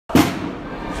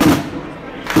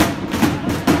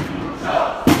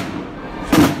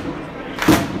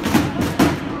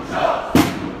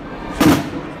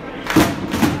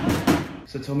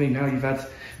Tommy, now you've had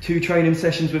 2 training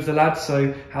sessions with the lads,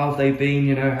 so how have they been?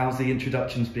 You know, how's the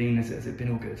introductions been? Has it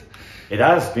been all good? It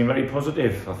has been very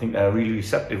positive. I think they're a really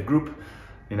receptive group.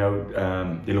 You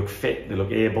know, they look fit, they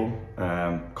look able,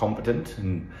 competent,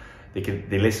 and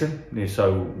they listen.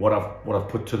 So what I've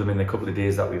put to them in the couple of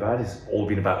days that we've had has all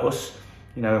been about us.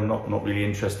 You know, I'm not really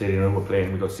interested in who we're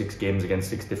playing. We've got 6 games against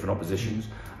 6 different oppositions.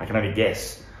 I can only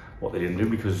guess what they didn't do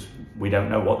because we don't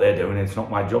know what they're doing. It's not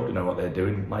my job to know what they're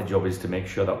doing. My job is to make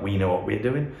sure that we know what we're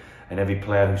doing, and every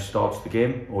player who starts the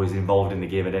game or is involved in the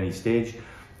game at any stage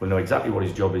will know exactly what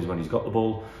his job is when he's got the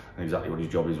ball and exactly what his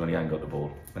job is when he ain't got the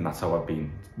ball. And that's how I've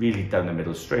been, really down the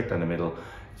middle, straight down the middle.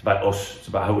 It's about us, it's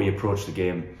about how we approach the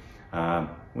game.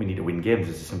 We need to win games,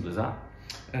 it's as simple as that.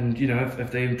 And you know,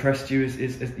 have they impressed you?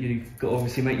 You've got to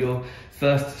obviously make your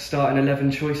first starting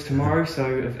 11 choice tomorrow.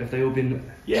 So have they all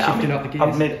been shifting up the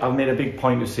gears? I've made a big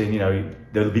point of saying, you know,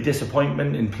 there'll be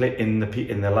disappointment in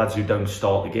the lads who don't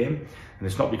start the game, and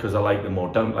it's not because I like them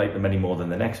or don't like them any more than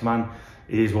the next man.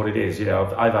 It is what it is. You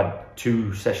know, I've had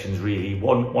 2 sessions really.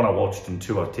 One I watched and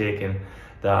 2 I've taken.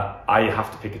 That I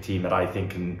have to pick a team that I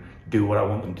think can do what I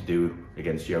want them to do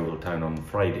against Yeovil Town on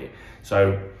Friday.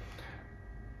 So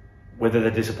whether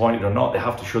they're disappointed or not, they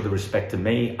have to show the respect to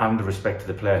me and the respect to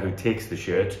the player who takes the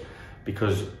shirt,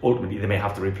 because ultimately they may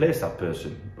have to replace that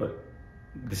person. But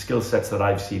the skill sets that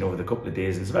I've seen over the couple of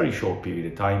days, it's a very short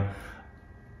period of time.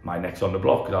 My neck's on the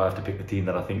block. I have to pick the team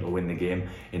that I think will win the game.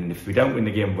 And if we don't win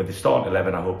the game with the starting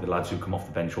 11, I hope the lads who come off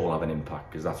the bench all have an impact,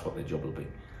 because that's what their job will be.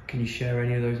 Can you share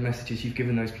any of those messages you've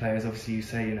given those players? Obviously, you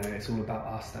say, you know, it's all about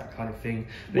us, that kind of thing.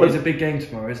 But it's a big game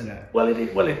tomorrow, isn't it? Well,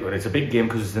 it's a big game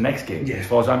because it's the next game. Yeah. As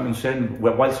far as I'm concerned,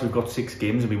 whilst we've got 6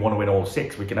 games and we want to win all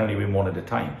 6, we can only win 1 at a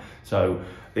time. So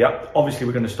obviously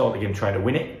we're going to start the game trying to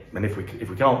win it, and if we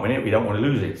can't win it, we don't want to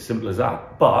lose it. It's simple as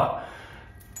that. But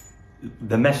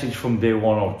the message from day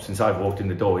one, or since I've walked in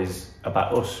the door, is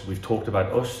about us. We've talked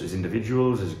about us as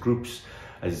individuals, as groups,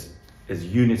 as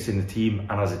units in the team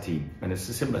and as a team, and it's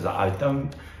as simple as that. I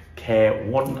don't care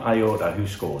 1 iota who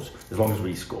scores as long as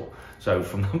we score. So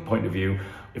from that point of view,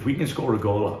 if we can score a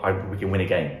goal, we can win a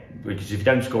game, because if you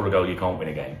don't score a goal, you can't win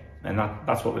a game. And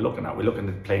that's what we're looking at. We're looking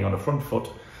at playing on the front foot,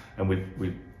 and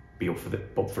we'd be up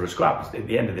for a scrap. At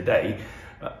the end of the day,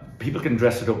 people can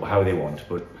dress it up how they want,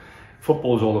 but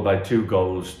football's all about 2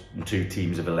 goals and 2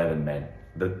 teams of 11 men.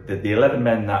 The 11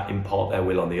 men that impart their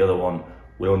will on the other one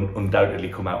will undoubtedly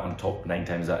come out on top 9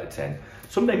 times out of 10.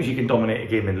 Sometimes you can dominate a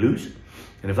game and lose,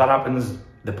 and if that happens,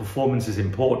 the performance is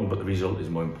important, but the result is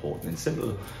more important. And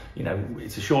simple, you know,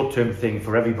 it's a short-term thing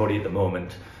for everybody at the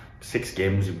moment. 6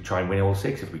 games, we try and win all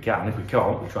 6 if we can. If we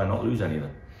can't, we try and not lose any of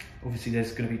them. Obviously,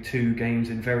 there's going to be 2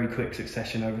 games in very quick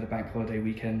succession over the bank holiday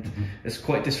weekend. It's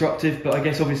quite disruptive, but I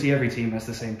guess obviously every team has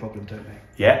the same problem, don't they?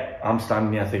 Yeah, I'm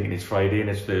standing here thinking it's Friday and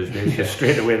it's Thursday, so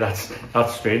straight away that's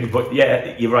strange. But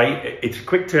yeah, you're right, it's a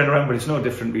quick turnaround, but it's no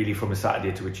different really from a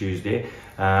Saturday to a Tuesday.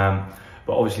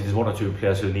 But obviously there's 1 or 2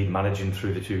 players who need managing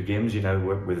through the 2 games, you know,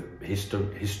 with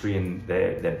history in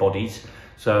their bodies.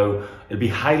 So it'll be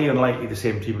highly unlikely the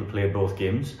same team will play both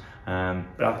games.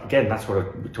 But again, that's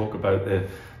what we talk about.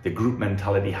 The group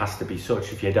mentality has to be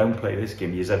such. If you don't play this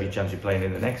game, there's every chance you're playing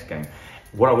in the next game.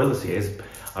 What I will say is,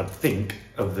 I think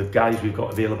of the guys we've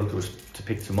got available to us to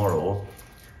pick tomorrow,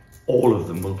 all of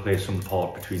them will play some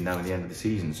part between now and the end of the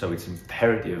season. So it's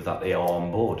imperative that they are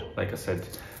on board. Like I said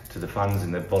to the fans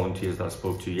and the volunteers that I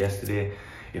spoke to yesterday,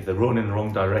 if they're running in the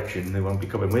wrong direction, they won't be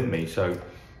coming with me. So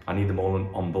I need them all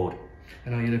on board.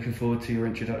 And are you looking forward to your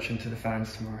introduction to the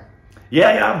fans tomorrow? Yeah,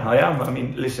 I am. I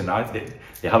mean, listen,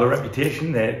 they have a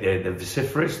reputation, they're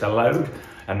vociferous, they're loud,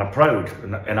 and they're proud.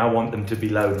 And I want them to be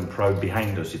loud and proud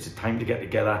behind us. It's a time to get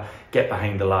together, get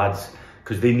behind the lads,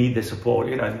 because they need the support.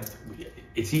 You know,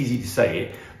 it's easy to say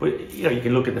it, but you know, you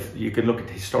can look at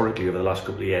historically over the last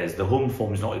couple of years, the home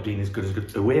form's not been as good as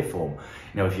the away form.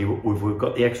 You know, if we've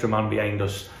got the extra man behind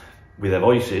us with their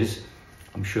voices,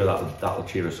 I'm sure that'll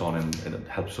cheer us on and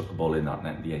help suck the ball in that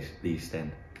net at the East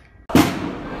End.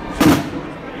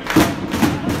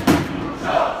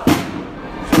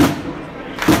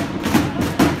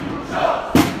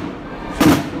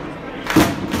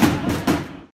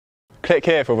 Click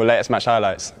here for all the latest match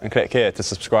highlights and click here to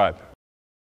subscribe.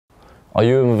 Are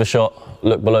you in with a shot?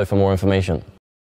 Look below for more information.